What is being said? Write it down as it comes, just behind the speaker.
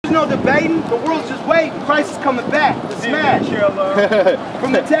There's no debating. The world's just waiting. Christ is coming back to smash.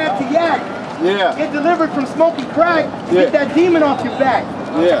 From the tab to yak. Yeah. Get delivered from smoking crack. Get that demon off your back.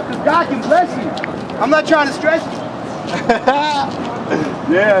 Yeah. Because God can bless you. I'm not trying to stress you.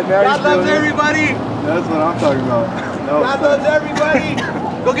 Yeah, now God loves everybody. That's what I'm talking about. No, God loves everybody.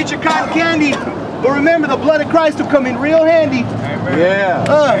 Go get your cotton candy. But remember, the blood of Christ will come in real handy. Yeah.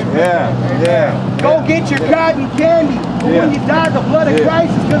 Yeah. Go get your cotton candy. But when you die, the blood of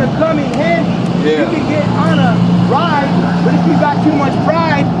Christ is going to come in handy. You can get on a ride, but if you got too much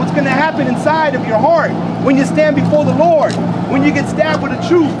pride, what's going to happen inside of your heart when you stand before the Lord? When you get stabbed with a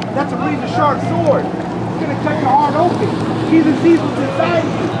truth, that's a razor sharp sword. It's going to cut your heart open. Jesus sees what's inside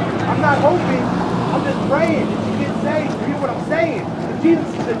you. I'm not hoping. I'm just praying that you get saved. You hear what I'm saying? If Jesus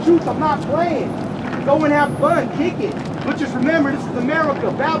is the truth, I'm not playing. Go and have fun, kick it. But just remember, this is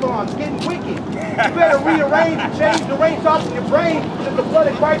America. Babylon's getting wicked. You better rearrange and change the range off in your brain, because the blood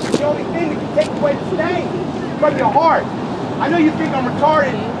of Christ is the only thing that can take away the stain from your heart. I know you think I'm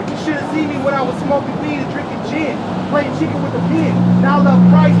retarded, but you should have seen me when I was smoking weed and drinking gin, playing chicken with the pen. Now I love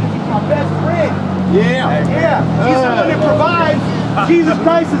Christ because he's my best friend. Yeah. He's the one that provides. Jesus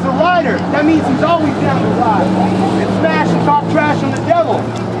Christ is a rider. That means he's always down to ride and smash and talk trash on the devil.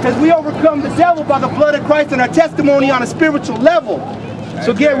 Because we overcome the devil by the blood of Christ and our testimony on a spiritual level.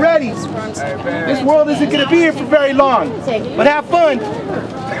 So get ready. This world isn't going to be here for very long. But have fun.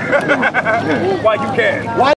 While you can.